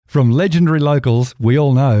From legendary locals we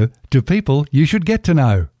all know to people you should get to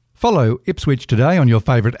know. Follow Ipswich Today on your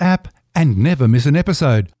favourite app and never miss an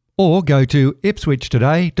episode. Or go to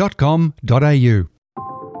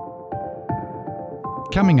ipswichtoday.com.au.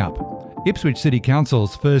 Coming up, Ipswich City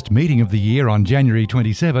Council's first meeting of the year on January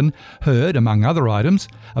 27 heard, among other items,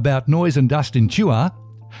 about noise and dust in Chuwar,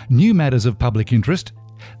 new matters of public interest,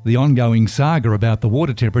 the ongoing saga about the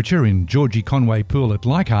water temperature in Georgie Conway Pool at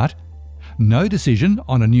Leichhardt, no decision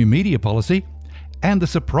on a new media policy, and the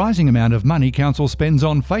surprising amount of money council spends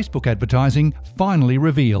on Facebook advertising finally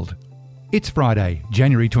revealed. It's Friday,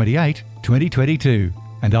 January 28, 2022,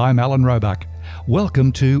 and I'm Alan Roebuck.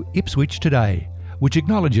 Welcome to Ipswich Today, which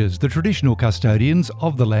acknowledges the traditional custodians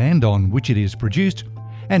of the land on which it is produced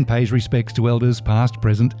and pays respects to elders past,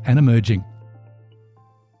 present and emerging.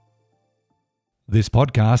 This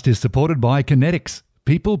podcast is supported by Kinetics,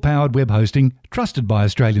 people-powered web hosting trusted by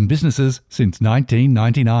Australian businesses since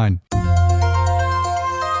 1999.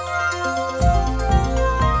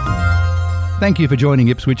 Thank you for joining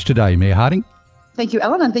Ipswich Today, Mayor Harding. Thank you,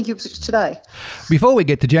 Alan, and thank you, Ipswich Today. Before we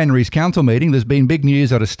get to January's council meeting, there's been big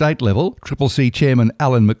news at a state level. CCC Chairman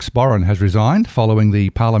Alan McSporran has resigned following the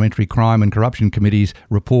Parliamentary Crime and Corruption Committee's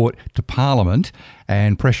report to Parliament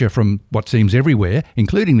and pressure from what seems everywhere,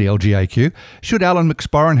 including the LGAQ. Should Alan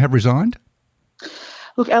McSporran have resigned?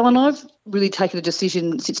 Look, Alan, I've really taken a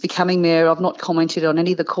decision since becoming mayor. I've not commented on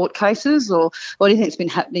any of the court cases or anything that's been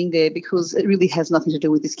happening there because it really has nothing to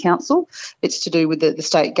do with this council. It's to do with the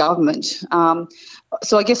state government.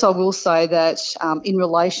 So I guess I will say that in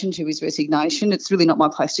relation to his resignation, it's really not my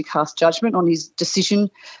place to cast judgment on his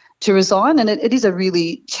decision to resign, and it is a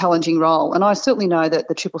really challenging role. And I certainly know that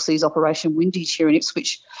the CCC's Operation Windage here in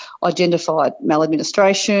Ipswich identified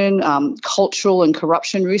maladministration, cultural and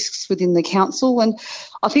corruption risks within the council. And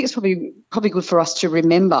I think it's probably good for us to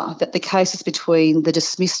remember that the cases between the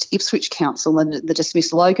dismissed Ipswich Council and the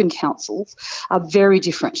dismissed Logan councils are very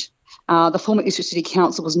different. The former Ipswich City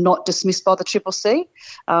Council was not dismissed by the CCC.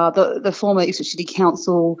 The former Ipswich City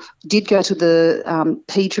Council did go to the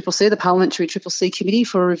PCCC, the Parliamentary CCC Committee,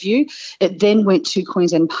 for a review. It then went to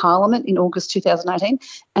Queensland Parliament in August 2018,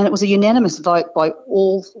 and it was a unanimous vote by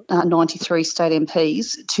all 93 state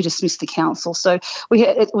MPs to dismiss the council. So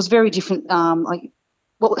it was very different.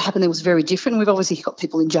 What happened there was very different. We've obviously got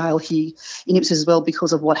people in jail here in Ipswich as well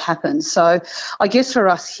because of what happened. So I guess for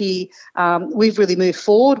us here, we've really moved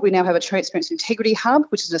forward. We now have a Transparency and Integrity Hub,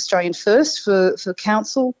 which is an Australian first for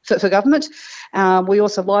council, for government. We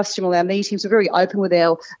also live stream all our meetings. We're very open with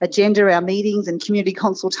our agenda, our meetings and community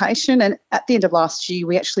consultation. And at the end of last year,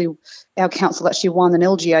 our council actually won an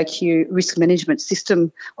LGAQ Risk Management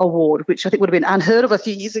System Award, which I think would have been unheard of a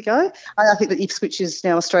few years ago. I think that Ipswich is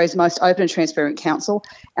now Australia's most open and transparent council.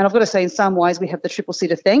 And I've got to say, in some ways, we have the CCC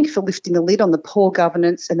to thank for lifting the lid on the poor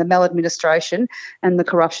governance and the maladministration and the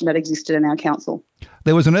corruption that existed in our council.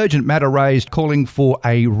 There was an urgent matter raised calling for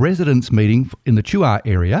a residents' meeting in the Chuwar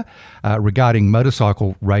area regarding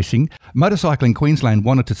motorcycle racing. Motorcycling Queensland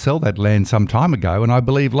wanted to sell that land some time ago, and I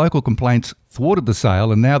believe local complaints thwarted the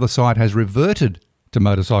sale, and now the site has reverted to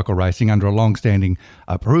motorcycle racing under a long-standing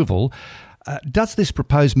approval. Does this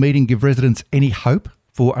proposed meeting give residents any hope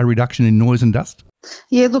for a reduction in noise and dust?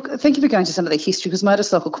 Yeah, look, thank you for going to some of the history, because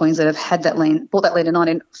Motorcycle Queensland have had that land, bought that land in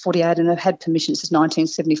 1948 and have had permission since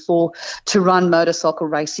 1974 to run motorcycle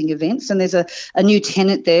racing events. And there's a new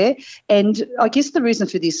tenant there. And I guess the reason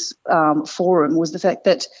for this forum was the fact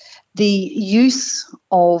that the use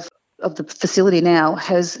of the facility now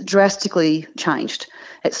has drastically changed.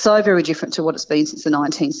 It's so very different to what it's been since the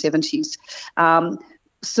 1970s.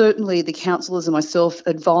 Certainly the councillors and myself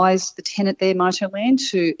advised the tenant there, Motorland,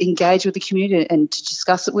 to engage with the community and to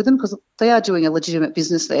discuss it with them because they are doing a legitimate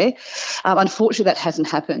business there. Unfortunately, that hasn't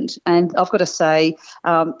happened. And I've got to say,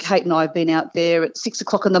 Kate and I have been out there at 6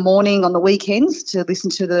 o'clock in the morning on the weekends to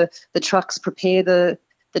listen to the trucks prepare the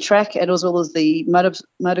track and as well as the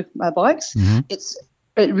motorbikes. Mm-hmm.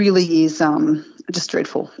 It really is just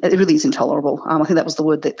dreadful. It really is intolerable. I think that was the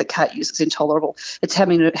word that Kate used, is intolerable. It's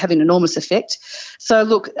having an enormous effect. So,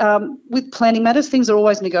 look, with planning matters, things are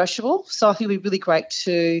always negotiable. So I think it would be really great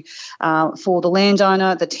for the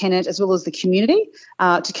landowner, the tenant, as well as the community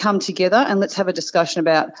to come together and let's have a discussion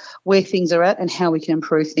about where things are at and how we can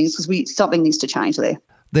improve things because something needs to change there.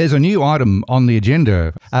 There's a new item on the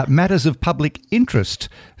agenda, matters of public interest.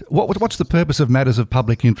 What's the purpose of matters of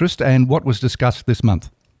public interest and what was discussed this month?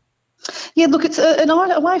 Yeah, look, it's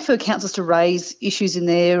a way for councils to raise issues in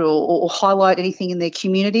there or highlight anything in their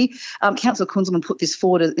community. Councillor Kunzelman put this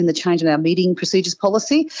forward in the change in our meeting procedures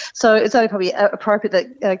policy. So it's only probably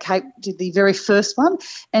appropriate that Kate did the very first one,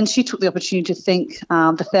 and she took the opportunity to thank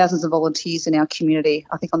the thousands of volunteers in our community,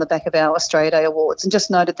 I think on the back of our Australia Day Awards, and just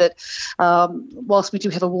noted that whilst we do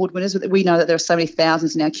have award winners, we know that there are so many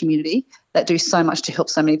thousands in our community that do so much to help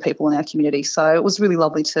so many people in our community. So it was really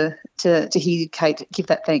lovely to hear Kate give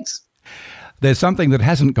that thanks. There's something that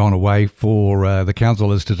hasn't gone away for the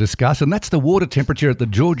councillors to discuss, and that's the water temperature at the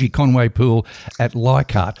Georgie Conway Pool at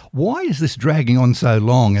Leichhardt. Why is this dragging on so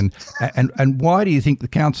long, and why do you think the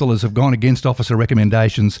councillors have gone against officer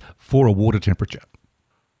recommendations for a water temperature?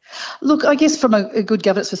 Look, I guess from a good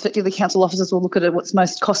governance perspective, the council officers will look at what's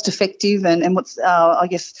most cost effective and what's,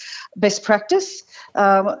 best practice.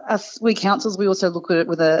 We councils, we also look at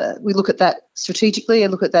it we look at that strategically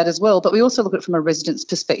and look at that as well, but we also look at it from a resident's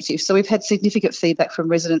perspective. So we've had significant feedback from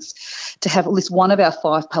residents to have at least one of our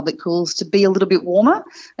 5 public pools to be a little bit warmer,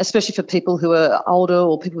 especially for people who are older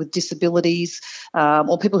or people with disabilities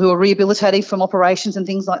or people who are rehabilitating from operations and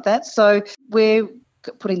things like that. So we're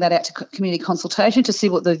putting that out to community consultation to see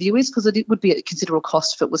what the view is, because it would be at a considerable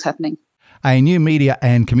cost if it was happening. A new media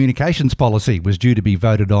and communications policy was due to be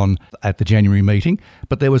voted on at the January meeting,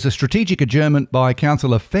 but there was a strategic adjournment by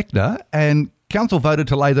Councillor Fechner, and Council voted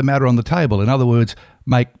to lay the matter on the table. In other words,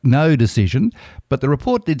 make no decision. But the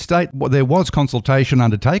report did state there was consultation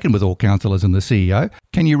undertaken with all councillors and the CEO.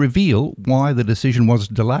 Can you reveal why the decision was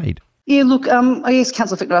delayed? Yeah, look, I guess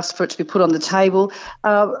Councillor Fechner asked for it to be put on the table.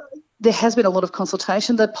 There has been a lot of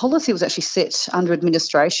consultation. The policy was actually set under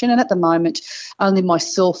administration, and at the moment, only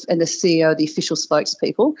myself and the CEO are the official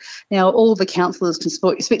spokespeople. Now, all the councillors can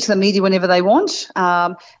speak to the media whenever they want,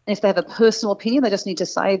 and if they have a personal opinion, they just need to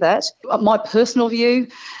say that. My personal view,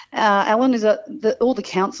 Alan, is that all the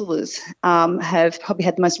councillors have probably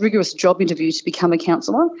had the most rigorous job interview to become a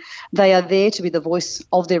councillor. They are there to be the voice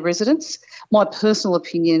of their residents. My personal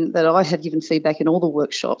opinion that I have given feedback in all the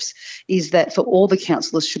workshops is that for all the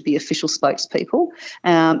councillors should be official spokespeople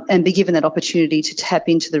and be given that opportunity to tap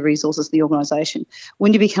into the resources of the organisation.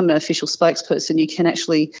 When you become an official spokesperson, you can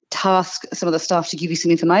actually task some of the staff to give you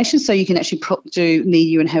some information, so you can actually do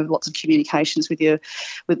media and have lots of communications with the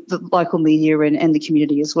local media and the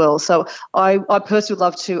community as well. So I personally would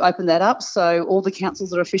love to open that up so all the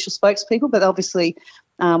councils are official spokespeople, but obviously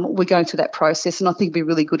we're going through that process, and I think it'd be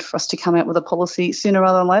really good for us to come out with a policy sooner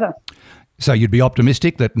rather than later. So you'd be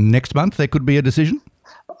optimistic that next month there could be a decision?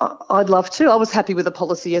 I'd love to. I was happy with the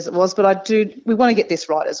policy as it was, but we want to get this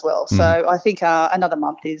right as well. So I think another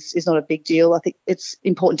month is not a big deal. I think it's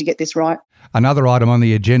important to get this right. Another item on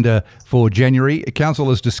the agenda for January, Council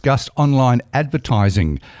has discussed online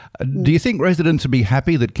advertising. Do you think residents would be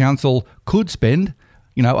happy that Council could spend,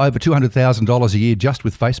 over $200,000 a year just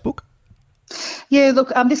with Facebook? Yeah,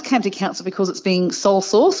 look, this came to council because it's being sole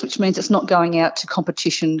source, which means it's not going out to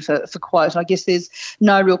competition for quote. I guess there's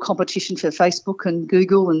no real competition for Facebook and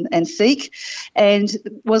Google and Seek, and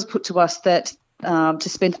it was put to us that to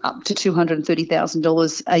spend up to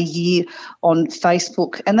 $230,000 a year on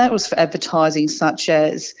Facebook, and that was for advertising such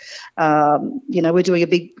as, we're doing a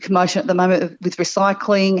big commotion at the moment with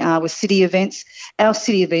recycling, with city events. Our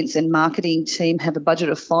city events and marketing team have a budget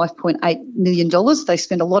of $5.8 million. They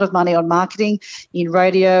spend a lot of money on marketing in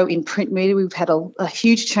radio, in print media. We've had a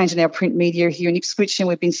huge change in our print media here in Ipswich, and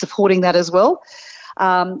we've been supporting that as well.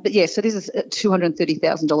 So this is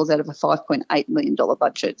 $230,000 out of a $5.8 million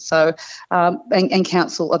budget. So, and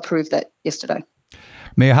council approved that yesterday.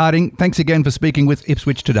 Mayor Harding, thanks again for speaking with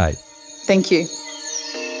Ipswich Today. Thank you.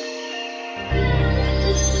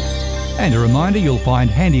 And a reminder, you'll find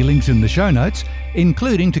handy links in the show notes,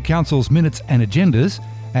 including to Council's minutes and agendas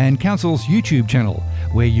and Council's YouTube channel,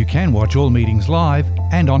 where you can watch all meetings live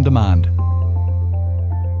and on demand.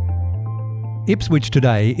 Ipswich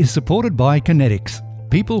Today is supported by Kinetics,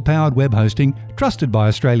 people-powered web hosting trusted by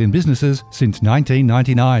Australian businesses since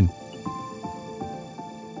 1999.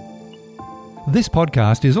 This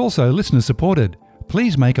podcast is also listener-supported.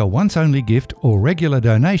 Please make a once-only gift or regular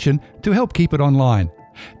donation to help keep it online.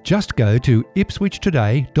 Just go to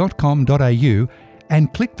ipswichtoday.com.au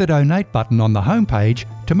and click the donate button on the homepage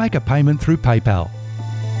to make a payment through PayPal.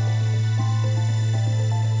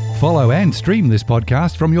 Follow and stream this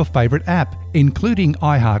podcast from your favourite app, including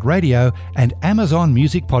iHeartRadio and Amazon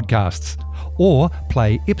Music Podcasts, or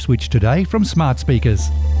play Ipswich Today from smart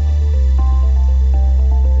speakers.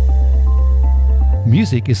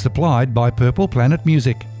 Music is supplied by Purple Planet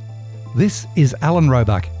Music. This is Alan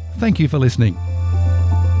Roebuck. Thank you for listening.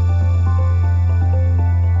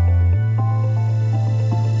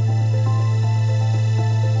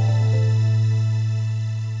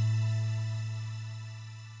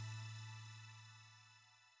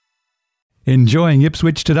 Enjoying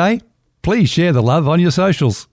Ipswich today? Please share the love on your socials.